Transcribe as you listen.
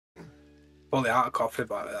Fully out of coffee,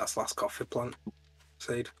 but that's last coffee plant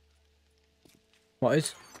seed. What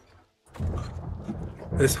is?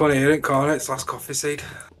 This one here in corner, it's last coffee seed.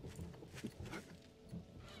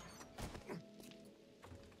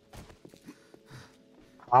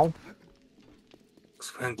 How?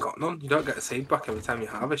 Because we ain't got none. You don't get a seed back every time you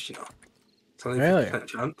harvest, you know. It's only Really? a 50%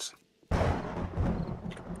 chance.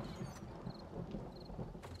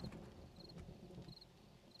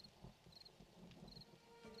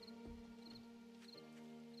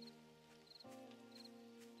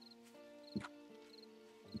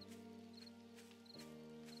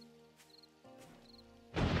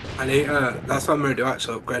 I need, that's what I'm going to do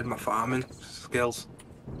actually, upgrade my farming skills.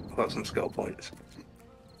 I've got some skill points.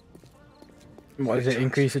 What does it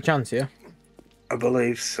increase the chance, yeah? I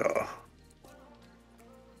believe so.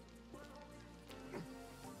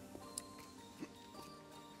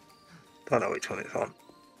 Don't know which one it's on.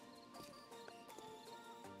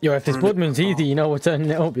 Yo, if this Bloodman's easy, you know we're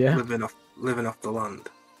turning it up, yeah? Living off the land.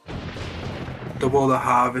 Double the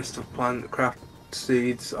harvest of plant craft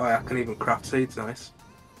seeds. Oh, I can even craft seeds, nice.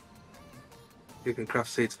 You can craft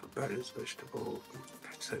seeds for berries, vegetables,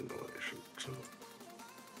 simulation.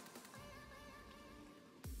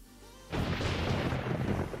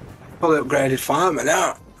 Fully upgraded farmer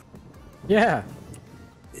now. Yeah.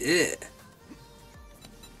 Yeah.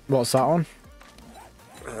 What's that on?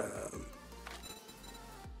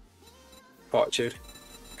 Fortitude.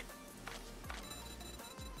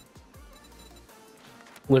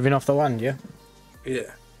 Living off the land, yeah?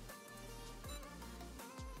 Yeah.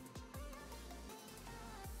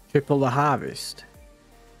 Triple the harvest.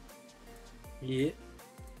 Yeah.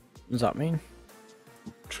 What does that mean?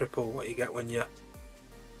 Triple what you get when you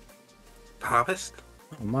harvest.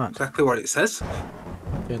 Oh man. Exactly what it says.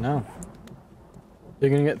 Yeah, now. You're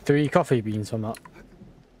gonna get 3 coffee beans from that.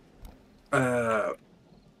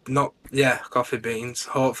 Not, yeah, coffee beans.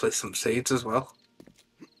 Hopefully some seeds as well.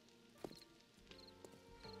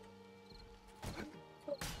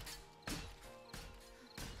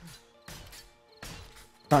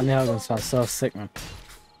 That nail gun sounds so sick, man.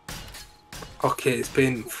 Okay, it's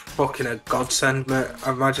been fucking a godsend, mate.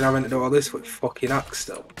 I imagine having to do all this with fucking axe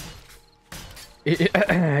still.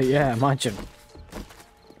 Yeah, imagine.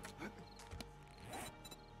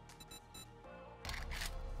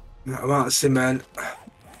 That amount of cement.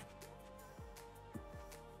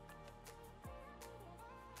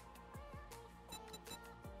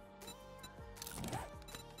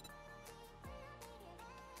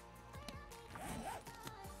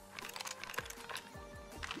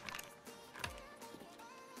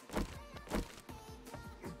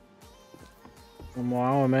 One more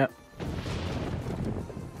hour, mate.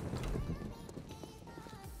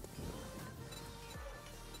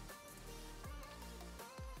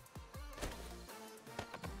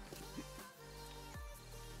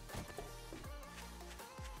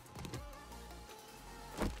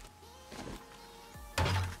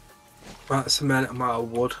 Amount of cement, amount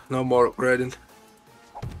of wood. No more upgrading.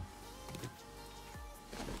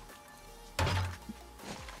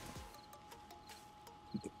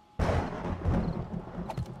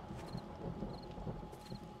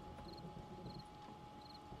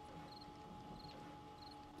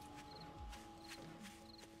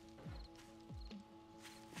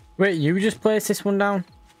 Wait, you just place this one down?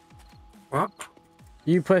 What?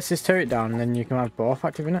 You place this turret down and then you can have both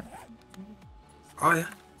active in it? Oh yeah.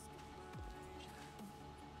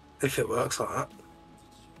 If it works like that.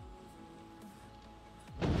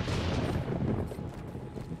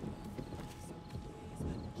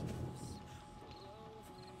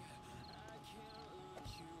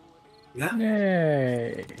 Yeah.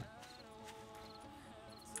 Yay.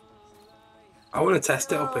 I want to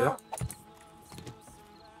test it up here.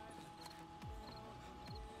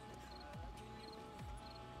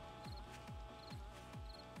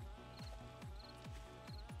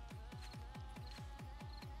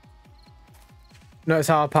 Notice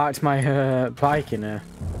how I parked my bike in here.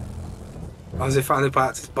 As if finally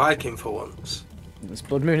parked his bike in for once. There's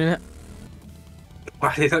Blood Moon in it.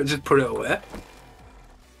 Why did you just put it away?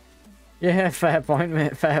 Yeah, fair point,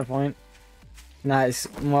 mate, fair point. Nah, it's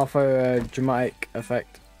more for a dramatic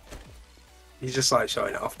effect. You just like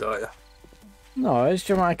showing it off, don't you? No, it's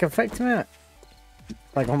dramatic effect, mate.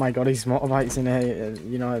 Like, oh my god, his motorbike's in here.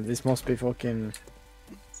 You know, this must be fucking...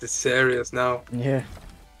 It's serious now. Yeah.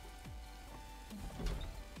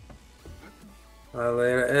 Well,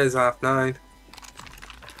 there it is, 9:30.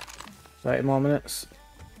 30 more minutes.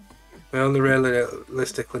 We only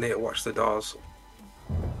realistically need to watch the doors.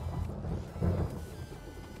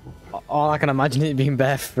 All I can imagine it being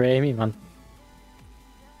bare framey, man.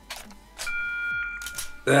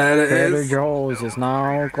 There it Trader is. Joe's is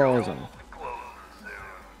now closing.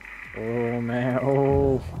 Oh man,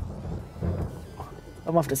 oh. I'm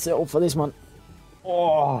gonna have to sit up for this one.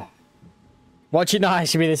 Oh. Watch it now, it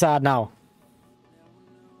should be this hard now.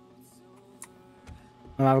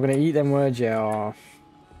 Am I gonna eat them words, yeah, or...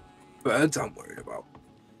 Birds I'm worried about.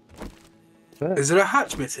 Sure. Is there a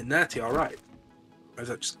hatch missing there to your right? Or is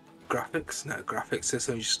that just graphics? No, graphics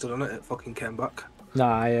system, you just stood on it, it fucking came back.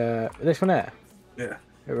 Nah, this one here, Yeah.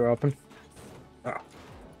 it were open. Oh.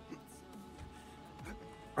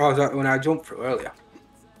 Oh, is that when I jumped through earlier?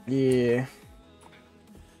 Yeah.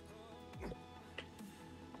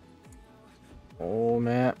 Oh,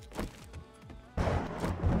 man.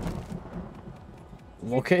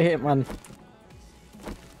 Look at it, man.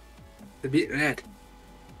 The bit red.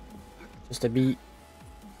 Just a beat.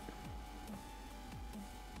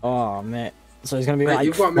 Oh, mate. So it's gonna be Mate, like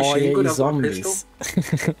you've got a machine 48 gun, I've got a zombies.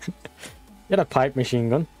 You had a pipe machine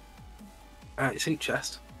gun. It's in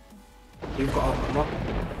chest. You've got all ammo.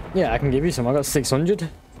 Yeah, I can give you some. I got 600.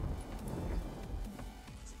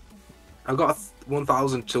 I've got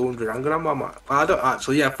 1,200 handgun ammo. Man. I don't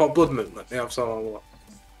actually, yeah, for Blood Moon, let me have some ammo.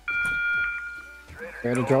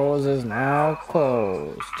 Trader Joe's is now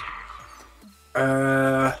closed.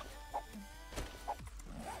 There's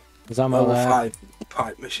ammo level there. 5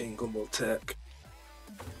 pipe machine gun will take.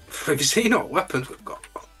 Have you seen what weapons we've got?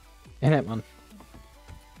 In it, man.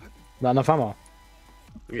 That enough ammo?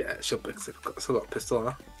 Yeah, it should be, 'cause I've still got a pistol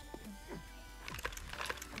now.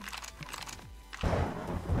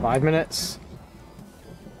 5 minutes.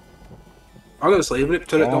 Honestly, even if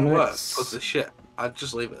turret 4 don't work minutes. because of shit, I'd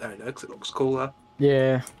just leave it there because it looks cool there.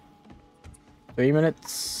 Yeah. 3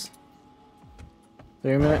 minutes.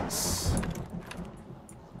 3 minutes.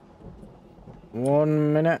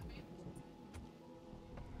 1 minute.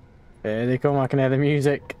 Here they come, I can hear the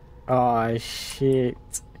music. Oh shit.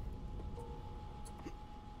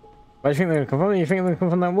 Where do you think they're gonna come from? You think they're gonna come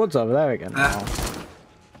from them woods over there again? Ah. Oh.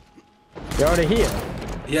 They're already here.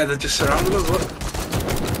 Yeah, they're just surrounding us, look.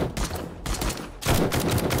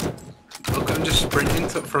 Look at them just sprinting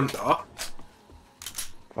to the front door.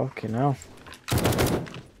 Fucking hell.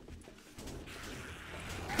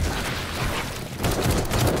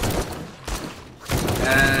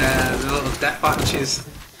 The little death hatches.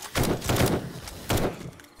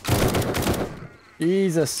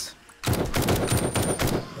 Jesus.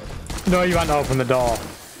 No, you won't open the door.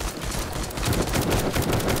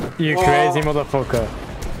 You Whoa. crazy motherfucker.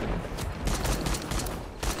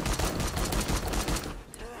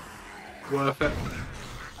 Worth it.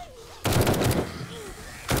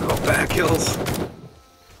 Got better kills.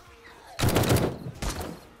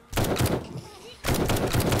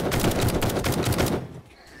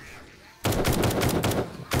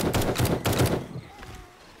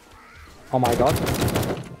 Oh my god.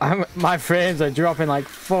 My frames are dropping like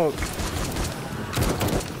fuck.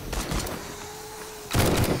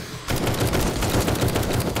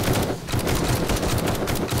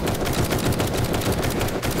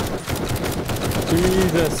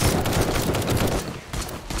 Jesus.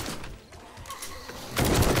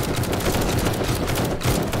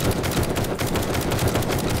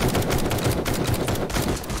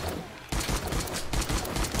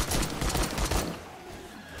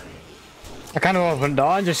 I kind of open the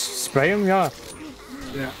door and just spray him, yeah.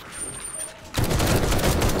 Yeah.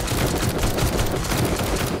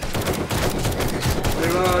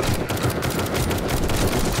 Reload.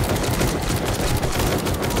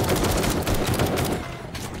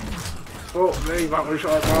 Oh, me, that was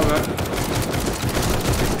shot down there.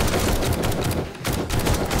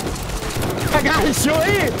 I got shot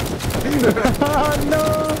it! Oh no!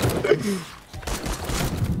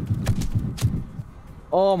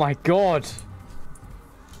 Oh my god!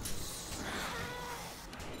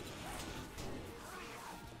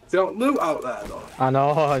 Don't loot out there though. I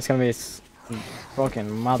know, it's gonna be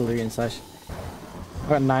fucking mad looting session. I've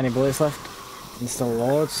got 90 bullets left. And still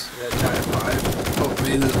loads. Yeah, 95.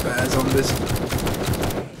 Hopefully there's better zombies.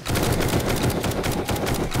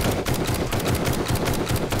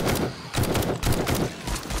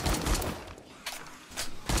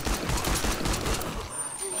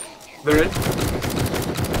 They're in.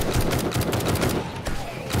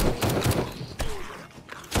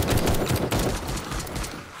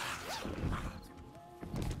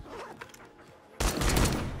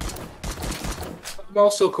 I'm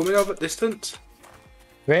also coming over at distance.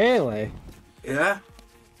 Really? Yeah.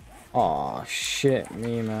 Oh shit,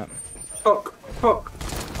 me man. Fuck. Fuck.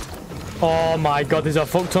 Oh my god, there's a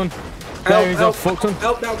fuck ton. Help, There is a help, fuck ton.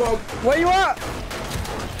 help that one. Where you at?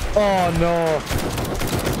 Oh no.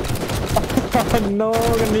 Oh no,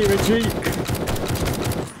 I'm gonna need retreat.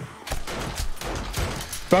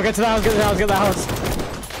 Bro, get to the house, get to the house, get to the house.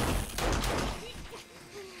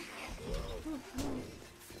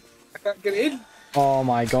 I can't get in. Oh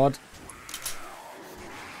my god.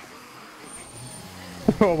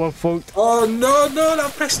 Oh, we're fucked. Oh no, no,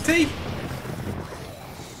 that pressed T.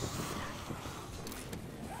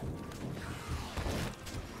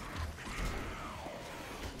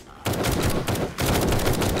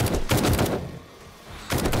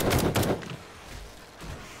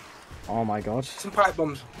 Oh my god. Some pipe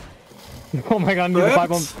bombs. Oh my god, I need the pipe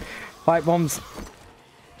bombs. Pipe bombs.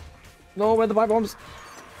 No, where are the pipe bombs?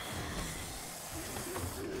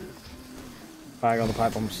 I got the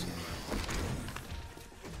pipe bombs.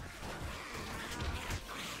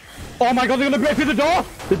 Oh my god, they're gonna break through the door!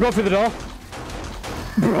 They broke through the door.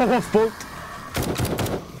 Bro, we're fucked.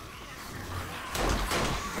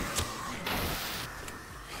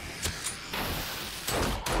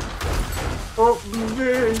 Oh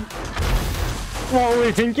man. What were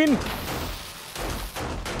we thinking?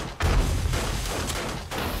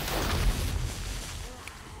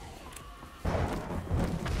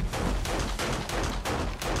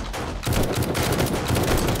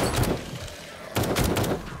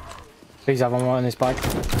 Please have ammo in this bag.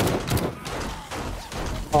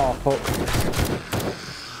 Oh fuck.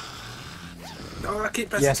 Oh, I keep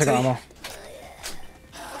pressing Yes, I got T. ammo.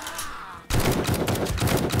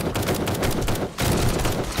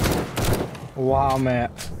 Wow, mate.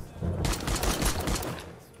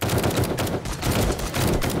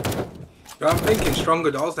 I'm thinking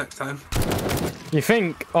stronger doors next time. You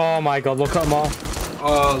think? Oh my god, look at them all.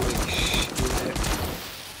 Holy shit.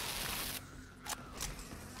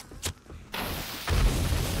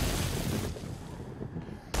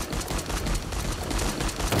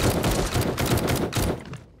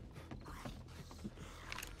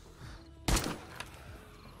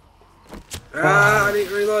 Ah, I need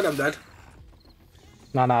to reload, I'm dead.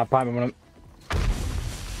 Nah, pipe me with them.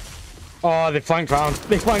 Oh, they flanked round.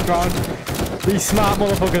 They flanked round. These smart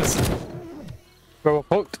motherfuckers. Bro, we're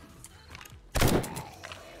fucked.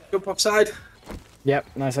 Jump offside. Yep,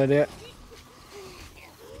 nice idea.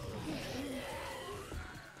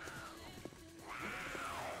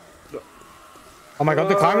 Oh my god,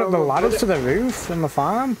 they climbed up the ladders to the roof in the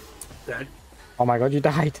farm. Dead. Oh my god, you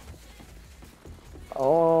died.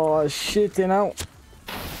 Oh, shit, you know.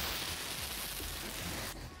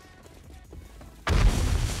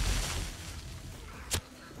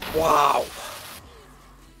 Wow.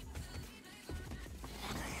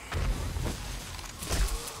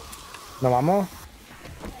 No ammo?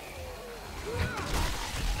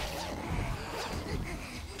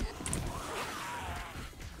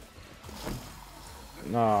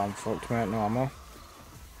 No, I'm fucked, mate. No ammo.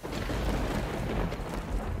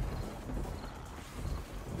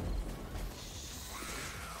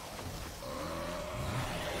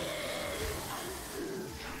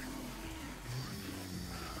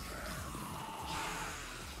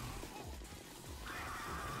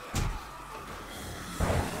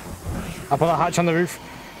 I put a hatch on the roof.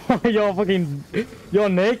 You're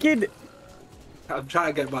naked? I'm trying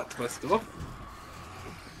to get back to my stuff.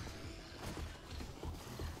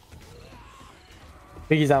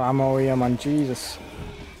 Biggies have ammo here, man. Jesus.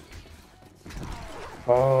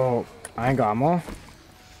 Oh, I ain't got ammo.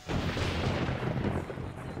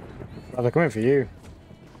 Oh, they're coming for you.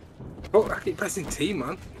 Oh, I keep pressing T,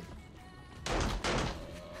 man.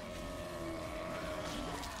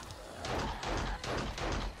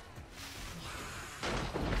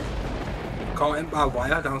 Caught him by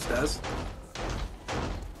wire downstairs.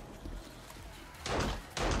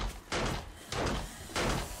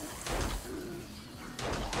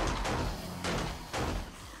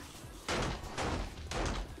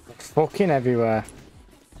 Fucking everywhere.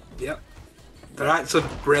 Yep. They're actually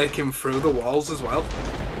breaking through the walls as well.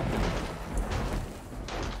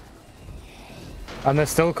 And they're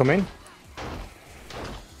still coming.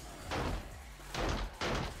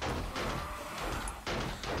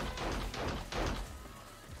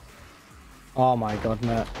 Oh my god,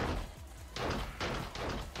 mate.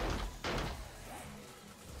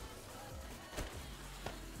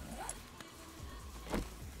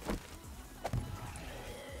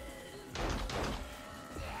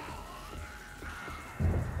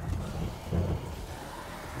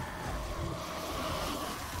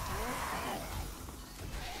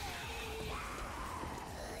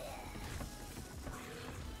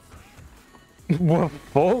 What the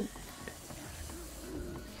fuck?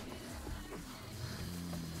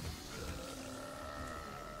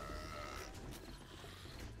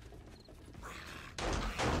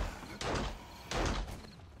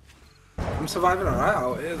 I'm surviving alright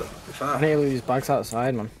out here, though, to be fair. I need to lose bags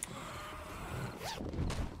outside, man.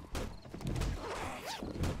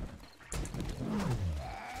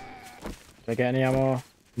 Did I get any ammo?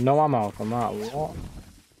 No ammo from that. What?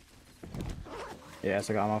 Yes,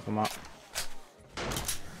 I got ammo from that.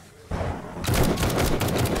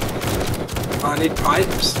 I need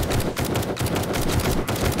pipes.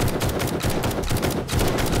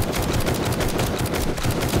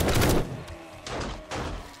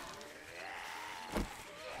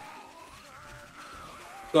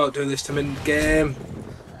 Don't do this to me in the game.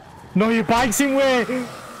 No, your bike's in way!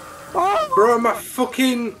 Oh! Bro, my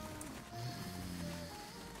fucking...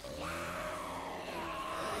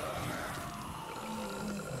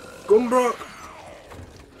 gun broke.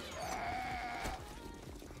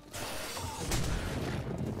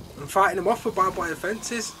 I'm fighting him off with barbed wire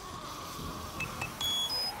fences.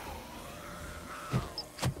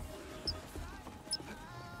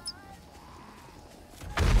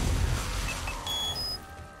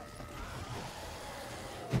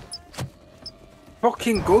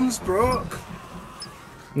 Fucking guns broke.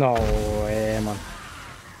 No way, man.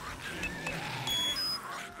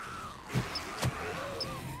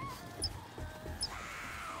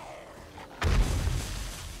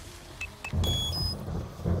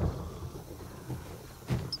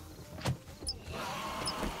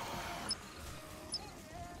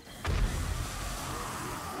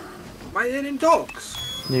 Am I in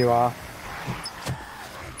dogs? You are.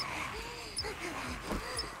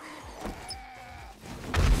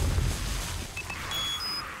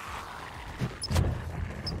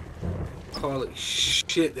 Holy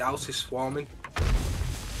shit, the house is swarming.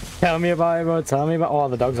 Tell me about it, bro. Tell me about. Oh,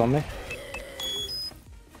 the dog's on me.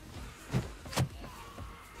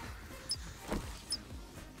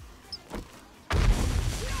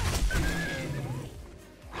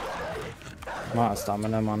 I'm out of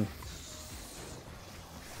stamina, man.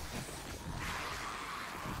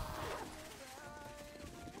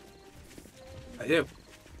 Are you?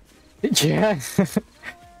 Yeah.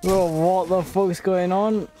 Bro, what the fuck's going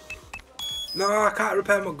on? No, I can't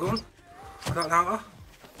repair my gun. I don't know how to.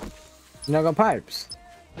 You not got pipes?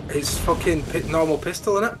 It's fucking normal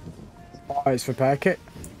pistol, innit? Oh, it's for repair kit.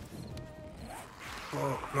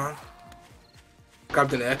 Oh, man.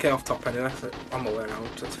 Grabbed an AK off top anyway, so I'm aware now,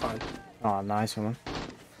 so it's fine. Oh, nice one, man.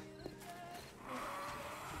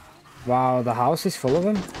 Wow, the house is full of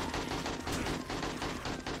them.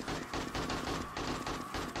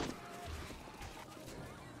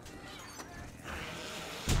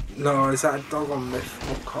 No, is that a dog on me?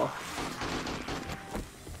 Fuck off.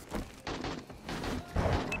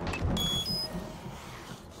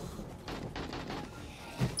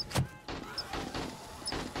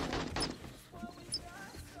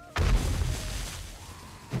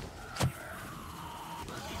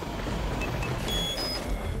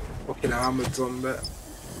 Fucking armoured zombie.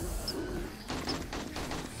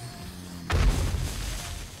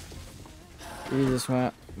 Jesus,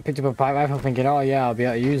 man. Picked up a pipe rifle thinking, oh yeah, I'll be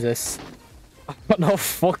able to use this. I've got no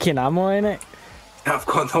fucking ammo in it. I've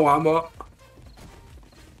got no ammo.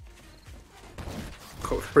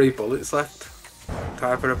 Got 3 bullets left. Do I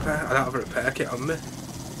have a repair? I don't have a repair kit on me.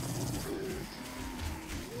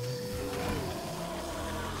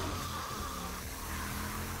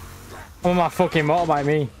 I'm on my fucking motorbike,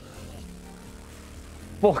 me.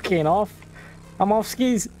 Fucking off. I'm off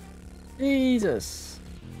skis. Jesus.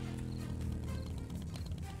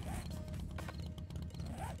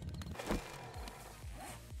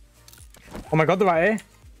 Oh my god, they're right here.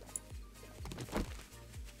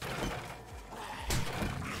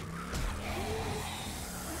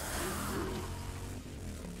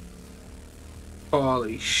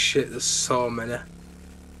 Holy shit, there's so many.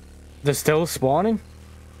 They're still spawning.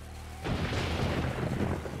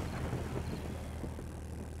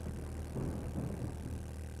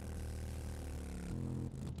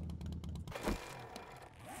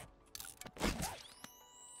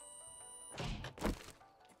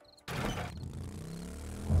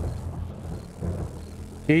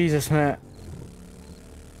 Jesus, mate.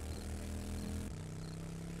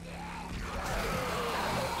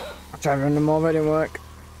 I tried to run them over, it didn't work.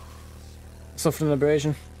 Suffered an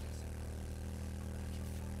abrasion.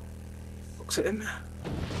 Looks at him.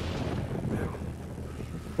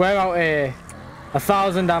 We're out here.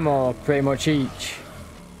 1,000 ammo, pretty much each.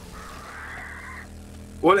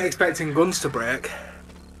 Wasn't expecting guns to break.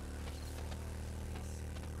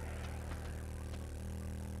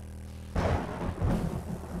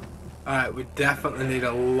 Alright, we definitely need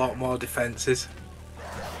a lot more defences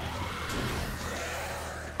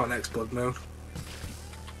for next Blood Moon.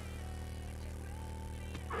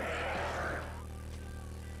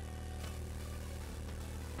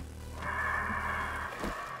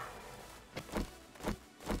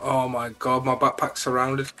 Oh my god, my backpack's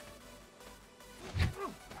surrounded.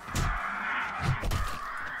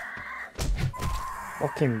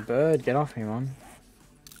 fucking bird, get off me, man.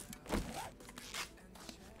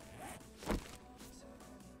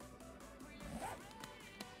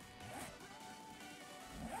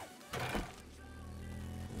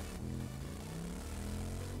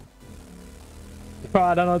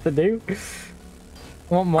 I don't know what to do.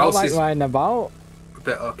 I want more like riding about. A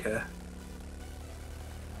bit okay.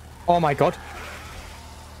 Oh my god.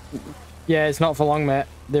 Yeah, it's not for long, mate.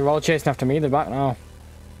 They're all chasing after me. They're back now.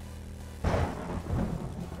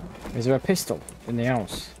 Is there a pistol in the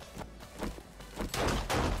house?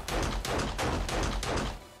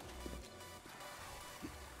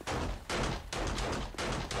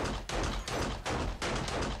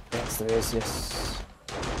 Yes, there is, yes.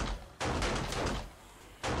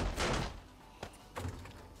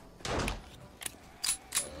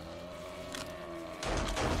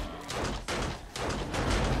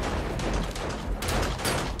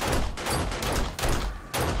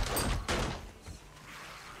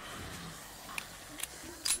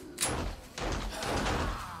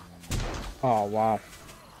 Oh, wow.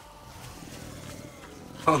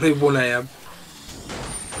 Only 1 AM.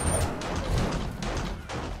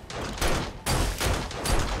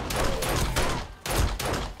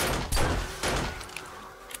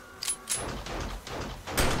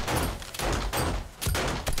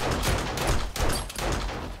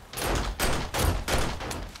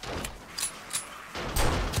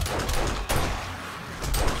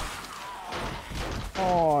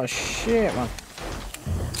 Oh, shit, man.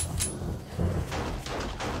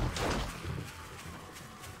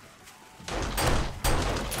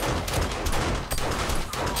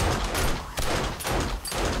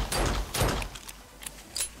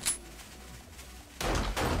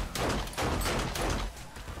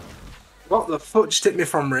 What the fuck just hit me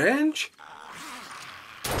from range?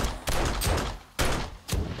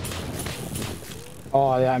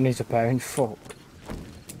 Oh, yeah, needs a pound. Fuck.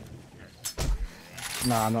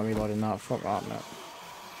 Nah, I'm not reloading that. Fuck that, mate.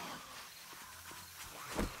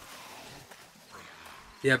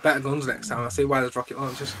 Yeah, better guns next time. I see why there's rocket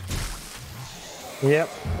launchers. Yep.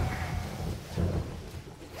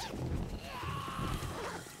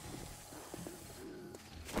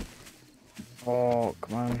 Oh,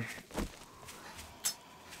 come on.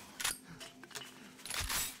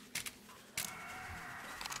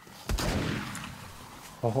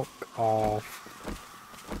 Fuck off.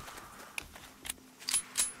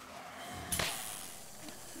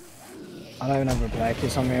 I don't even have a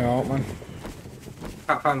blanket on me out, man.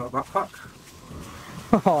 Can't find my backpack.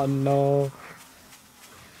 Oh no.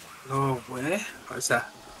 No way. What's that?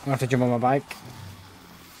 I'm gonna have to jump on my bike.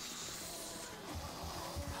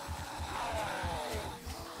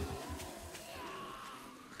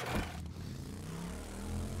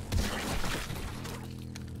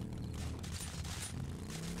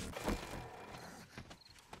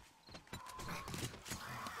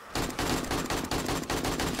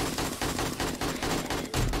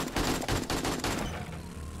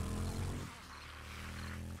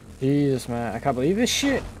 Jesus, man, I can't believe this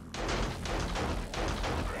shit.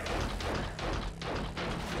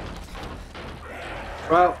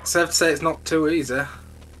 Well, safe to say it's not too easy.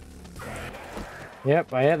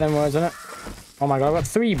 Yep, I hate them words, innit? Oh my god, I've got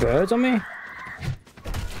 3 birds on me.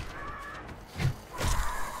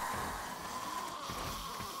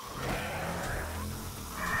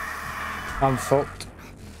 I'm fucked.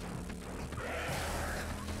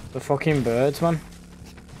 The fucking birds, man.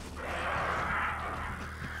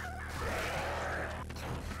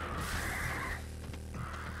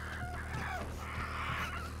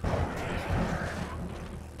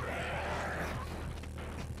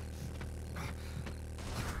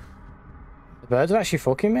 The birds are actually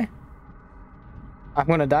fucking me. I'm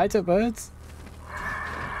gonna die to birds.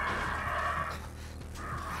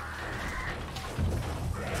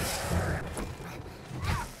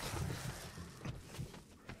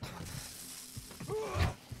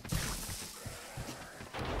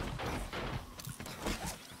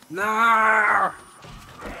 No!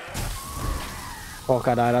 Fuck,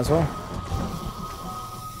 I died as well.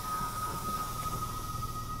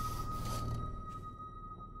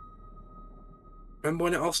 Remember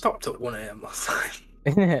when it all stopped at 1 AM last time?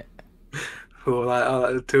 Isn't it? We were like, oh,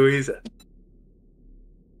 that was too easy.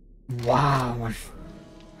 Wow, man.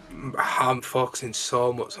 I'm focusing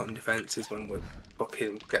so much on defences when we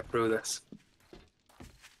fucking get through this.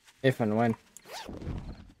 If and when.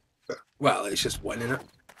 Well, it's just winning it.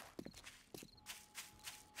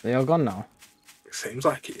 They all gone now? It seems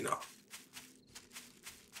like it, you know.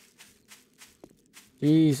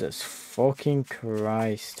 Jesus fucking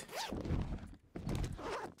Christ.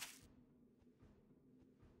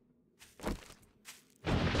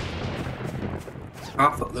 I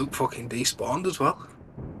thought Luke fucking despawned as well.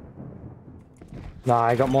 Nah,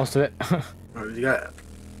 I got most of it. Where did you get it?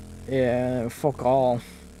 Yeah, fuck all.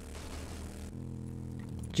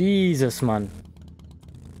 Jesus, man.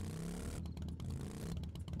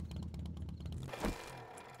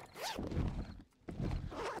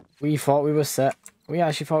 We thought we were set. We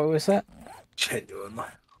actually thought we were set. Genuinely.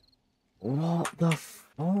 What the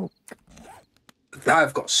fuck?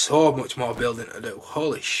 I've got so much more building to do.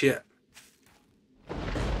 Holy shit.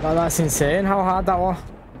 That's insane how hard that was.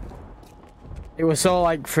 It was so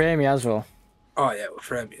like framey as well. Oh yeah, it was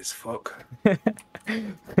framey as fuck. It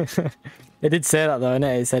did say that though,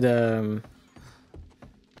 innit? It said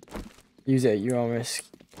use it at your own risk.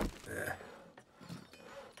 Yeah.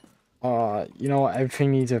 Oh, you know what?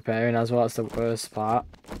 Everything needs repairing as well. That's the worst part.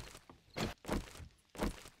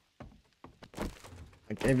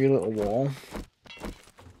 Like every little wall.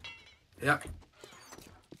 Yeah.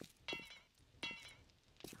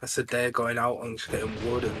 That's a day going out and just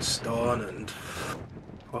getting wood and stone and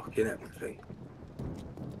fucking everything.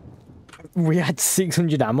 We had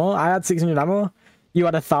 600 ammo. I had 600 ammo. You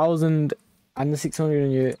had 1,000 and the 600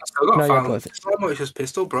 and you. I still got No, found. yeah, So much as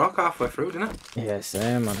pistol broke halfway through, didn't it? Yeah,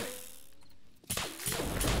 same, man.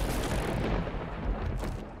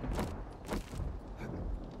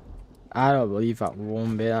 I don't believe that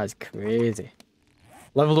one bit. That's crazy.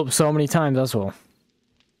 Leveled up so many times as well.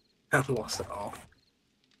 And lost it all.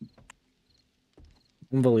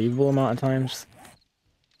 Unbelievable amount of times.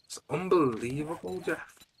 It's unbelievable, Jeff.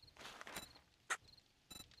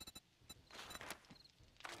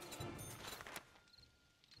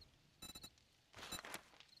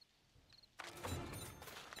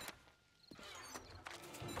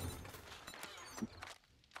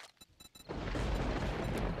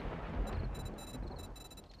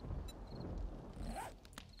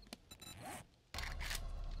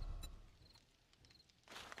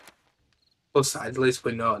 Plus, at least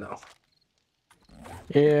we know now.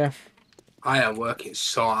 Yeah. I am working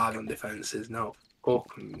so hard on defences now.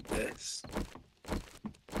 Fucking this.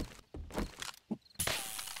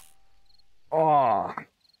 Oh.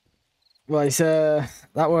 Well, it's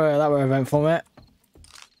that were eventful, mate.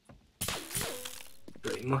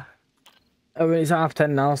 Extremely. I mean, it's 10:30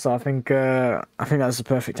 now, so I think that's the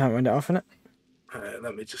perfect time to end it off, innit?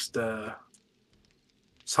 Let me just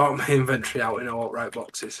sort my inventory out in all right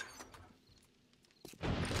boxes.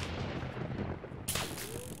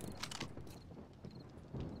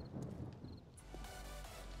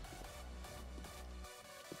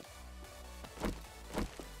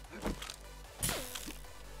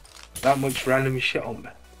 That much random shit on me.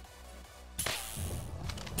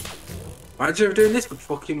 Imagine if doing this with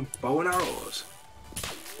fucking bow and arrows.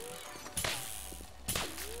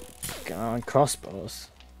 Get on crossbows.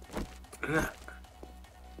 Yeah.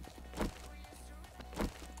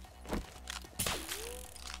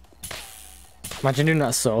 Imagine doing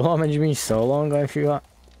that solo. Imagine being solo and going through that.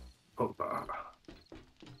 Fuck that.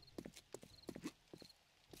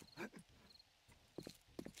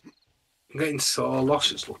 I'm getting so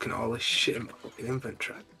lost just looking at all this shit in my fucking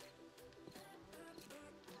inventory.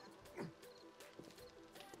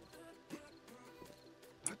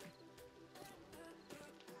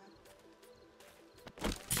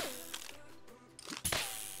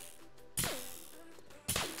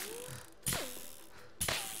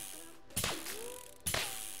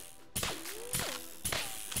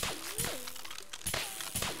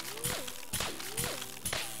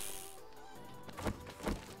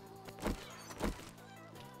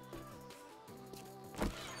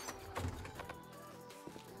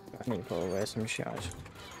 I need to put away some shards.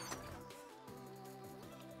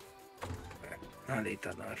 I need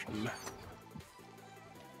that knife on me.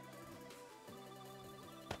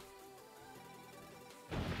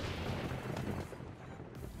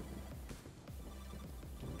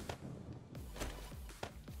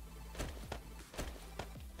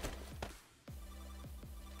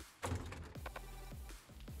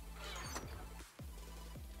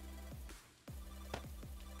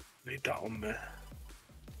 Need that on me.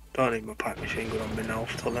 Don't need my pipe machine gun on me now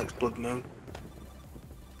till next blood moon.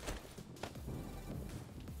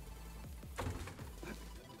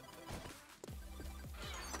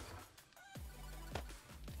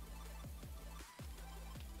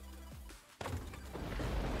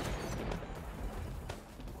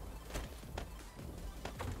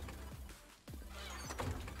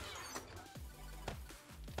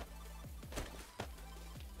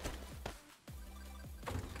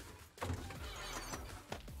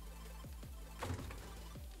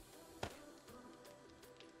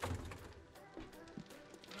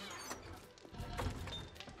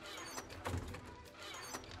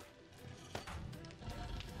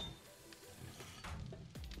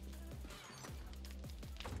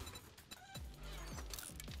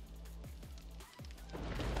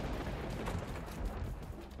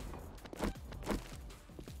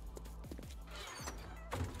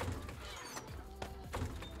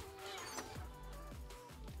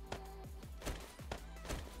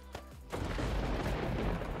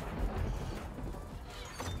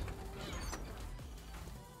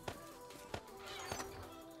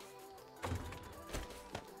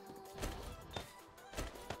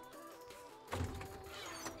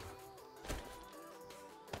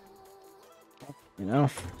 You know,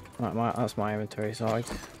 that's my inventory side.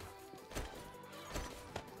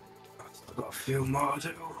 I've still got a few more to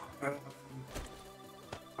do.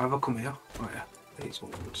 Have I come here? Oh yeah, these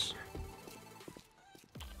ones.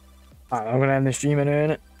 Alright, I'm gonna end the stream and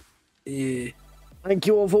earn it. Yeah. Thank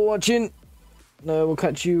you all for watching. We'll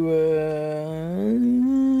catch you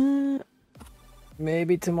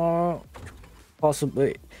maybe tomorrow,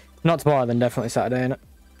 possibly. Not tomorrow, then definitely Saturday, innit?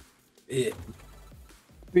 Yeah.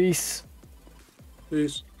 Peace.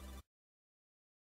 Peace.